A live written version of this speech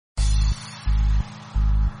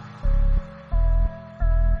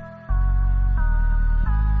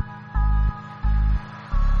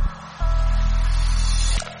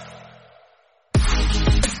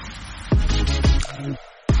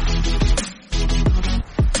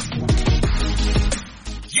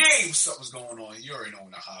what's going on? You already know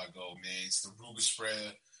how I go, man. It's the Ruger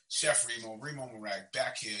Spreader, Chef Remo Marag,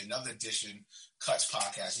 back here, another edition, Cuts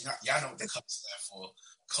Podcast. Y'all know what the Cuts stand for.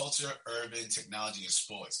 Culture, Urban, Technology, and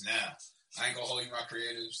Sports. Now, I ain't gonna hold you, my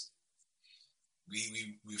creatives.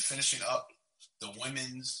 We're finishing up the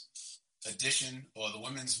women's edition, or the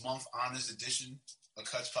Women's Month Honors edition of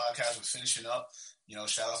Cuts Podcast. We're finishing up. You know,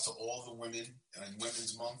 shout out to all the women in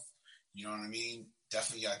Women's Month. You know what I mean?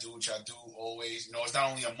 Definitely, y'all do what y'all do always. You know, it's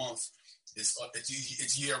not only a month; it's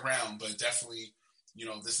year round. But definitely, you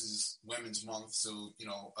know, this is Women's Month, so you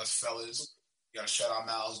know, us fellas, we gotta shut our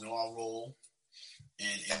mouths, know our role,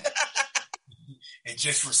 and and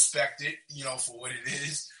just respect it. You know, for what it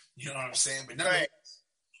is. You know what I'm saying? But right.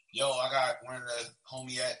 Yo, I got one of the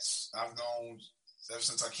homiettes I've known ever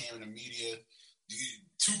since I came in the media.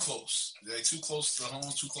 Too close. They're too close to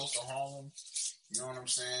home, too close to home. You know what I'm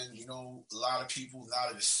saying? You know, a lot of people, a lot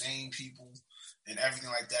of the same people and everything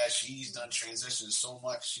like that. She's done transitioned so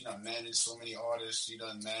much. She done managed so many artists. She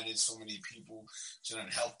done managed so many people. She done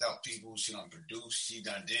helped out people. She done produced. She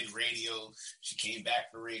done did radio. She came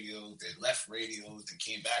back to radio. Then left radio. Then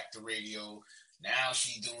came back to radio. Now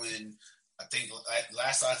she doing, I think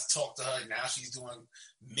last I talked to her, now she's doing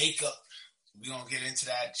makeup. We don't get into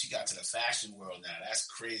that. She got to the fashion world now. That's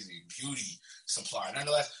crazy. Beauty supply.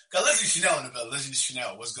 Nonetheless, got Lizzie Chanel in the bill. Lizzie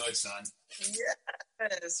Chanel, what's good, son?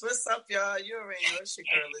 Yes. What's up, y'all? You already know it's your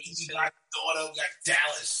girl, Lizzie Chanel. Daughter, we got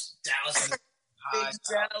Dallas. Dallas. Big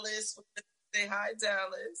Dallas. Say hi,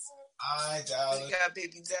 Dallas. Hi, Dallas. We got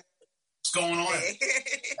baby Dallas. What's going on?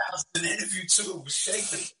 Dallas did an interview too. Was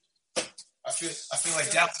shaking. I feel like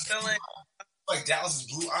Dallas is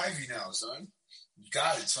Blue Ivy now, son. You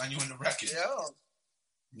got it, son. You in the record. Yo.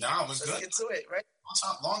 Nah, it was good. Let's get to it, right?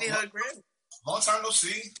 Long time no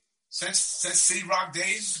see. Since City Rock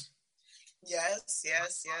days. Yes.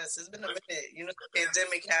 It's been a minute. You know, the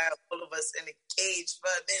pandemic had all of us in a cage for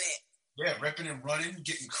a minute. Yeah, repping and running,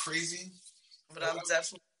 getting crazy. But I'm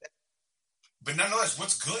definitely. But nonetheless,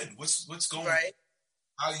 what's good? What's going on? Right.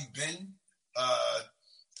 How you been?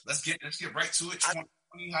 Let's get right to it.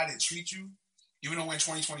 2020, how did it treat you? Even though we're in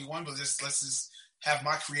 2021, but let's just have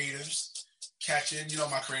my creatives catch in. You know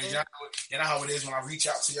my creatives. You know how it is when I reach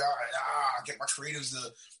out to y'all. I get my creatives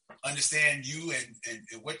to understand you and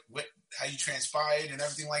what how you transpired and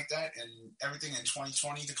everything like that, and everything in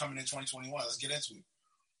 2020 to come into 2021. Let's get into it.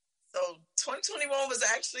 So 2021 was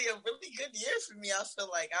actually a really good year for me. I feel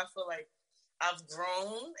like I've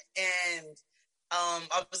grown, and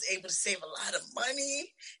I was able to save a lot of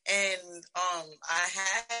money, and I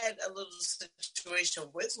had a little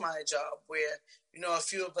situation with my job where, you know, a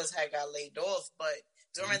few of us had got laid off, but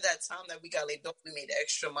during that time that we got laid off, we made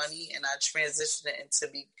extra money, and I transitioned it into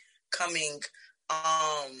becoming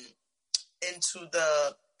into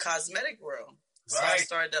the cosmetic world. So I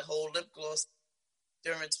started the whole lip gloss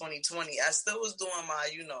during 2020. I still was doing my,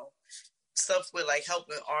 you know, stuff with like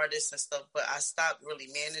helping artists and stuff, but I stopped really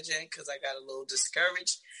managing because I got a little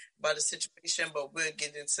discouraged by the situation, but we'll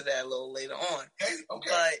get into that a little later on. Okay.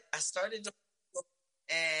 But I started doing,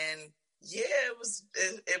 and yeah,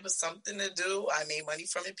 it was something to do. I made money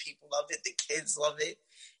from it. People love it. The kids love it.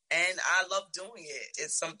 And I love doing it.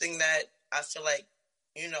 It's something that I feel like,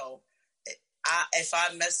 you know, if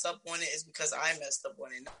I mess up on it, it's because I messed up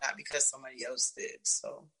on it, not because somebody else did.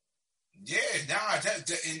 So. Yeah,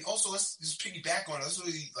 and also let's just piggyback on it. Let's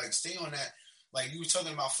really like stay on that. Like you were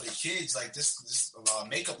talking about for the kids, like this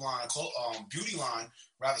makeup line, beauty line.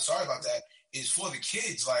 Rather, sorry about that. Is for the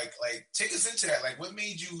kids. Like take us into that. Like, what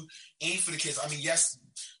made you aim for the kids? I mean, yes,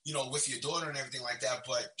 you know, with your daughter and everything like that,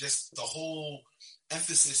 but just the whole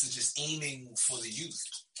emphasis is just aiming for the youth.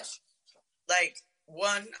 Like.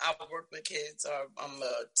 One, I work with kids. I'm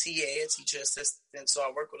a TA, a teacher assistant, so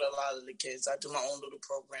I work with a lot of the kids. I do my own little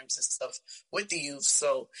programs and stuff with the youth.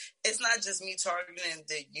 So it's not just me targeting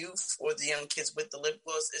the youth or the young kids with the lip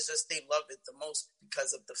gloss. It's just they love it the most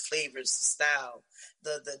because of the flavors, the style,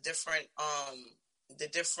 the different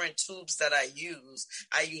tubes that I use.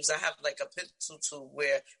 I have like a pencil tube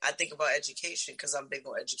where I think about education because I'm big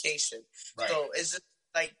on education. Right. So it's just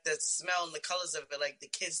like the smell and the colors of it. Like the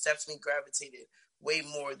kids definitely gravitated way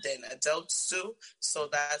more than adults do. So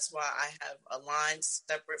that's why I have a line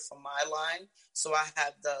separate from my line. So I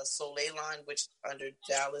have the Soleil line, which is under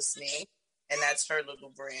Dallas' name, and that's her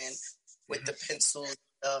little brand with the pencils,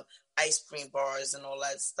 the ice cream bars and all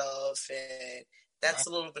that stuff. And that's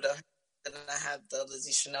a little bit of, and then I have the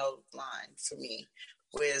Lizzie Chanel line for me,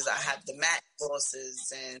 whereas I have the matte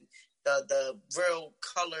glosses and the real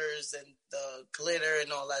colors and the glitter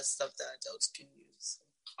and all that stuff that adults can use.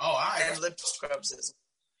 Oh, and lip scrubs as well.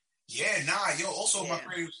 Yeah, also my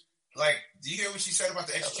creatives, Like, do you hear what she said about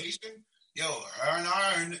the education? Yo, her and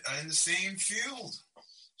I are in the same field.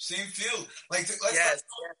 Same field. Like,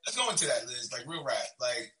 let's go into that, Liz. Like, real rap.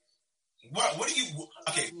 Like, what are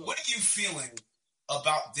you feeling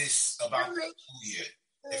about this school year?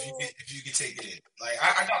 If you can take it in. Like,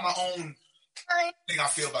 I got my own thing I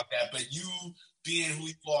feel about that, but you being who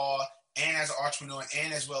you are, and as an entrepreneur,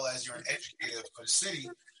 and as well as you're an educator for the city,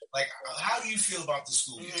 like, how do you feel about the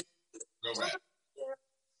school year? Real rap.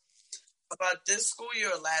 About this school year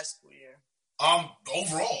or last school year?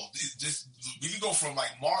 Overall, we can go from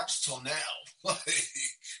like March till now.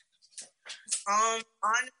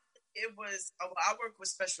 Honestly, it was. I work with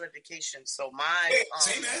special education, so my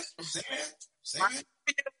same man.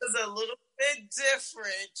 It was a little bit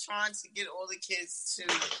different trying to get all the kids to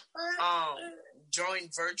join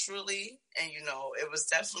virtually, and it was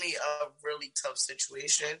definitely a really tough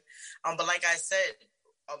situation. But like I said,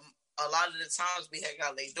 a lot of the times we had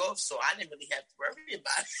got laid off, so I didn't really have to worry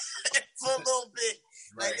about it for a little bit.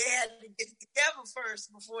 Right. Like, they had to get together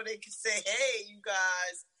first before they could say, "Hey, you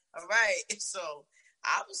guys, all right." So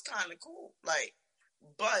I was kind of cool. Like,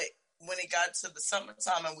 but when it got to the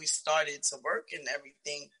summertime and we started to work and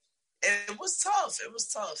everything, it was tough. It was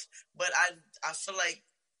tough. But I feel like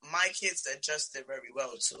my kids adjusted very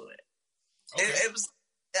well to it. Okay. It was.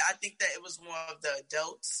 I think that it was more of the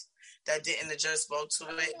adults that didn't adjust well to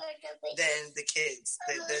it than the kids.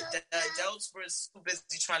 The adults were too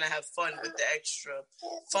busy trying to have fun with the extra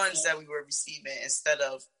funds that we were receiving instead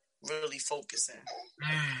of really focusing.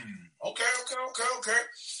 Okay.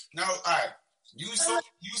 Now, all right. You was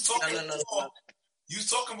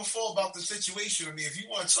talking before about the situation. I mean, if you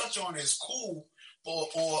want to touch on it, it's cool.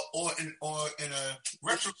 Or in a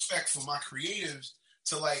retrospect for my creatives,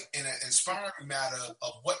 to like in an inspiring matter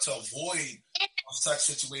of what to avoid of such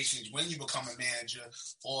situations when you become a manager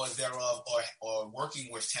or thereof, or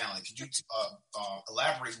working with talent. Could you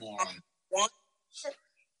elaborate more on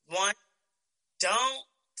one? Don't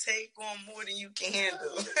take on more than you can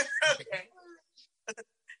handle. Okay.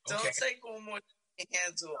 Don't take on more than you can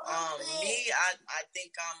handle. Me, I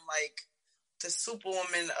think I'm like the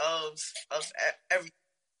superwoman of everything.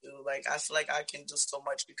 Like, I feel like I can do so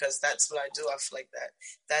much because that's what I do. I feel like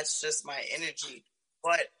that's just my energy.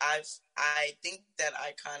 But I think that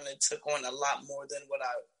I kind of took on a lot more than what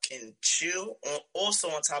I can chew. Also,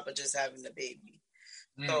 on top of just having the baby,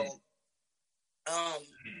 so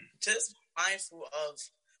just mindful of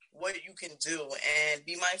what you can do and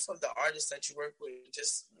be mindful of the artists that you work with.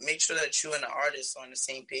 Just make sure that you and the artist are on the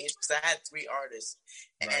same page. Because I had 3 artists,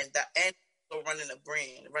 right. and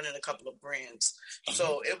running a couple of brands.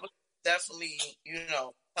 So it was definitely,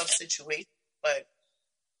 tough situation. But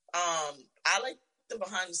I like the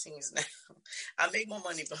behind the scenes now. I make more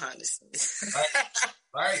money behind the scenes.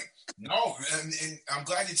 Right. No, and I'm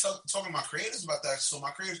glad you're talking to my creators about that, so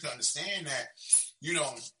my creators can understand that,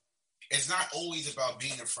 it's not always about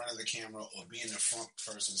being in front of the camera or being the front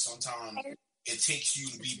person. Sometimes it takes you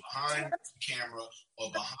to be behind the camera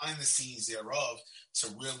or behind the scenes thereof to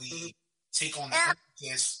really take on the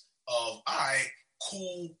emphasis of, all right,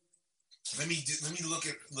 cool. Let me look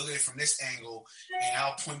at it from this angle, and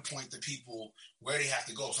I'll pinpoint the people where they have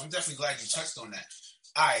to go. So I'm definitely glad you touched on that.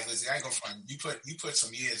 All right, Lizzie, I ain't gonna front. You put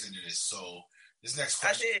some years into this. So this next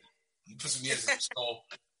question, I did. You put some years into this. So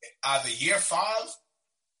either year 5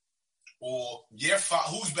 or year 5.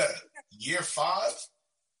 Who's better, year 5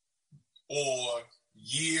 or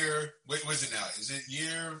year? What is it now? Is it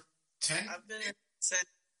year 10? I've been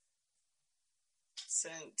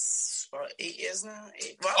since about 8 years now.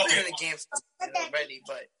 Well, I've been in the game already,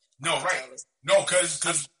 but no, right? No, because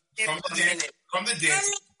from the dance,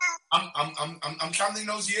 I'm counting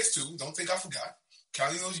those years too. Don't think I forgot.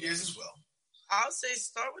 Counting those years as well. I'll say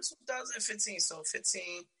start with 2015. So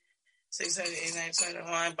 15, 16, 18, 19,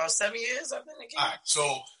 21, about 7 years I've been in the game. All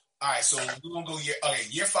right, so we're gonna go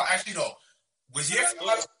year 5. Actually, no. Was year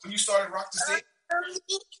 5 when you started Rock the Stage?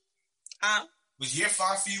 Was year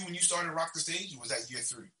 5 for you when you started Rock the Stage, or was that year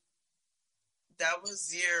 3? That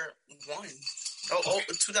was year 1. Oh,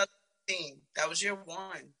 2015. That was year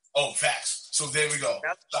 1. Oh, facts. So there we go.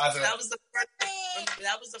 That was the first thing.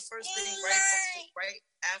 That was the first thing right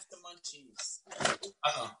after Munchies.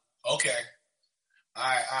 Okay. All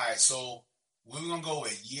right. So we're gonna go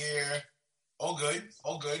with year. All good.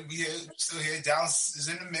 We still here. Dallas is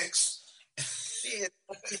in the mix. She is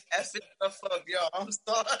effing stuff up, yo. I'm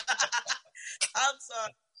sorry. I'm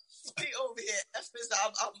sorry. She over here effing.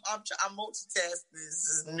 I'm multitasking. This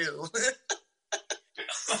is new.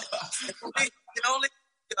 The only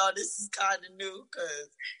this is kind of new because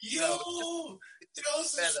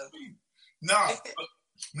better. No.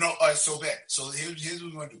 All right. So bad. So here's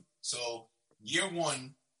what we're gonna do. So year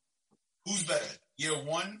one, who's better? Year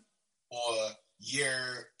one or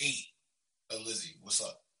year 8 of Lizzie? What's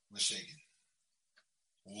up? What's shaking?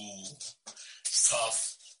 Ooh, it's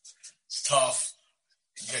tough. It's tough.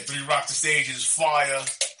 You got 3 Rock the Stages, fire.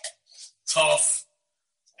 Tough.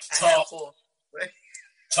 Tough.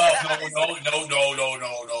 Tough. No.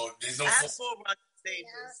 There's no 4 Rock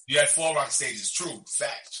Stages. You had 4 Rock Stages. True.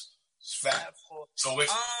 Facts. It's fact. So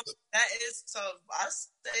it's that is tough. I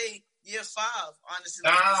say year 5, honestly.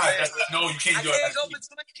 No, you can't do it. I can't go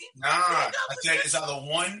between. I said it's either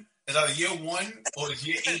year 1 or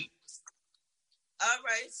year 8. All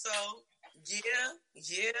right, so year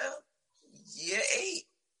 8.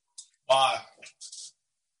 Why?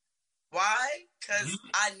 Because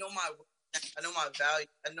I know my value.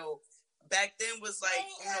 I know back then was like,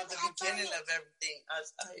 the beginning of everything. I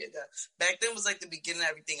hear that. Back then was like the beginning of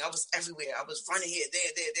everything. I was everywhere. I was running here,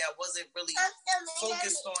 there. I wasn't really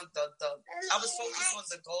focused on I was focused on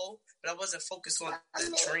the goal, but I wasn't focused on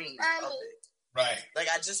the dream of it. Right. Like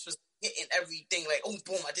I just was hitting everything. Like, oh,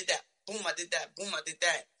 boom, I did that. Boom, I did that. Boom, I did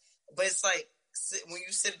that. But it's like when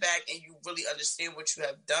you sit back and you really understand what you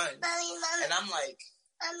have done, and I'm like,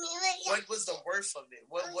 what was the worth of it?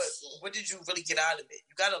 What did you really get out of it?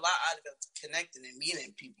 You got a lot out of it, connecting and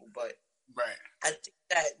meeting people, but I think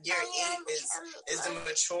that year 8 is the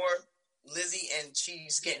mature Lizzie, and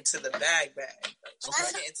she's getting to the bag.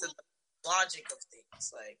 She's getting to the logic of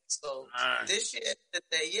things. Like, so this year, the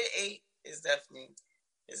year 8 is definitely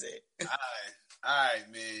it. All right,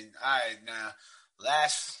 man. All right, now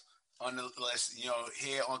last on the list,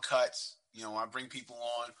 here on Cuts. I bring people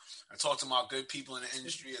on. I talk to my good people in the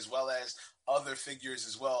industry as well as other figures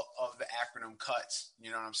as well of the acronym Cuts.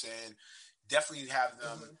 You know what I'm saying? Definitely have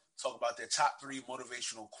them talk about their top 3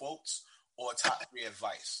 motivational quotes or top 3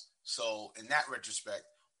 advice. So in that retrospect,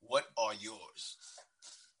 what are yours?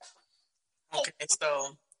 Okay,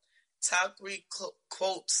 so top 3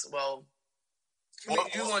 quotes. Well,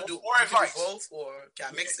 you want to do advice? Both, or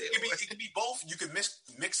can I mix it? It could be both. You can mix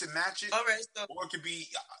and match it. All right, so, or it could be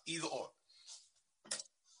either or.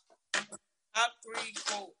 Top 3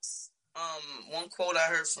 quotes. One quote I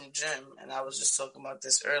heard from Jim, and I was just talking about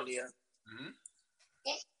this earlier.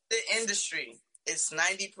 The industry is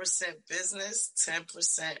 90% business,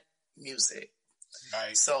 10% music.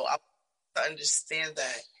 Right. So I understand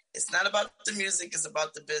that it's not about the music; it's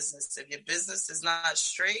about the business. If your business is not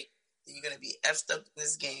straight, then you're gonna be effed up in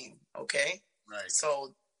this game. Okay. Right.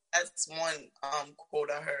 So that's one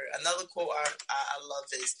quote I heard. Another quote I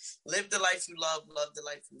love is live the life you love the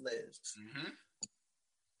life you live.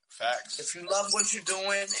 Facts. If you love what you're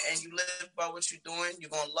doing and you live by what you're doing, you're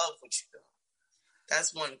going to love what you're doing.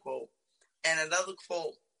 That's one quote. And another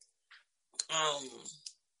quote,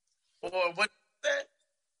 or what that?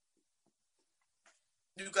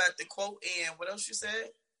 You got the quote and what else you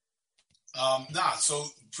said?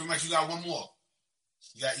 So pretty much you got one more.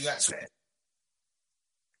 You got 2. Okay.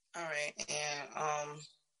 All right, and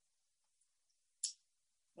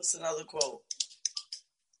what's another quote?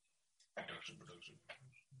 Production.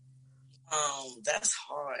 That's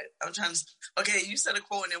hard. I'm trying to. Okay, you said a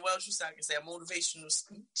quote, and then what else you said? I can say a motivational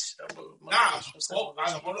speech. Either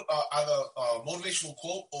motivational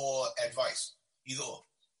quote or advice. Either or.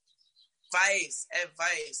 Advice.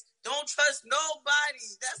 Don't trust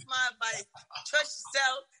nobody. That's my advice. Trust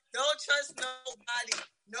yourself. Don't trust nobody.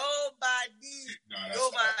 Nobody.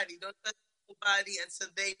 Don't trust nobody until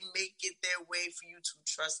they make it their way for you to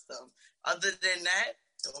trust them. Other than that,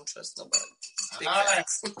 don't trust nobody. All right.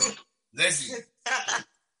 Leslie,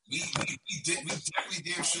 we definitely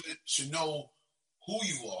damn should know who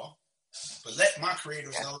you are, but let my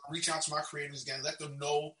creators know. Reach out to my creators again. Let them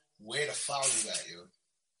know where to follow you at, yo.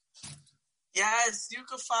 Yes, you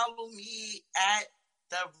can follow me at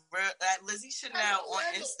Lizzie Chanel on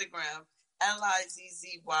Instagram,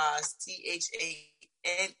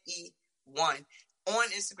 LIZZYCHANE1. On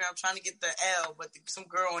Instagram, I'm trying to get the L, but some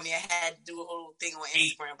girl on there had to do a whole thing on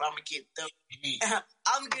Instagram, but I'm gonna get them.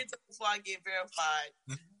 I'm gonna get them before I get verified.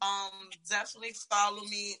 Definitely follow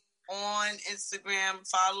me on Instagram.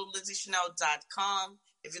 Follow LizzieChanel.com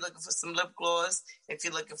if you're looking for some lip gloss. If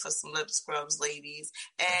you're looking for some lip scrubs, ladies,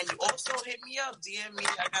 and you also hit me up, DM me.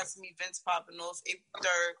 I got some events popping off April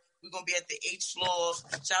 3rd. We're going to be at the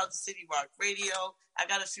H-Loft. Shout out to City Rock Radio. I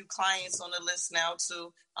got a few clients on the list now,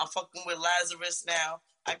 too. I'm fucking with Lazarus now.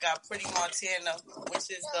 I got Pretty Montana,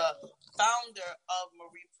 which is the founder of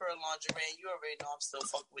Marie Pearl Lingerie. You already know I'm still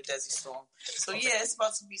fucking with Desi Storm. So, yeah, it's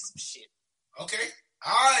about to be some shit. Okay.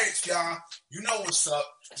 All right, y'all. You know what's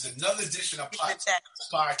up. It's another edition of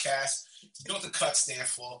podcast. You know what the CUT stand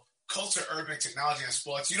for. culture, urban, technology, and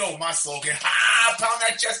sports. You know my slogan. Ha! Pound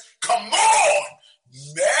that chest. Come on,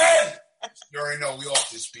 man. You already know we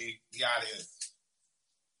off this beat. We out here.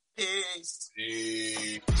 Peace.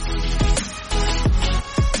 Peace.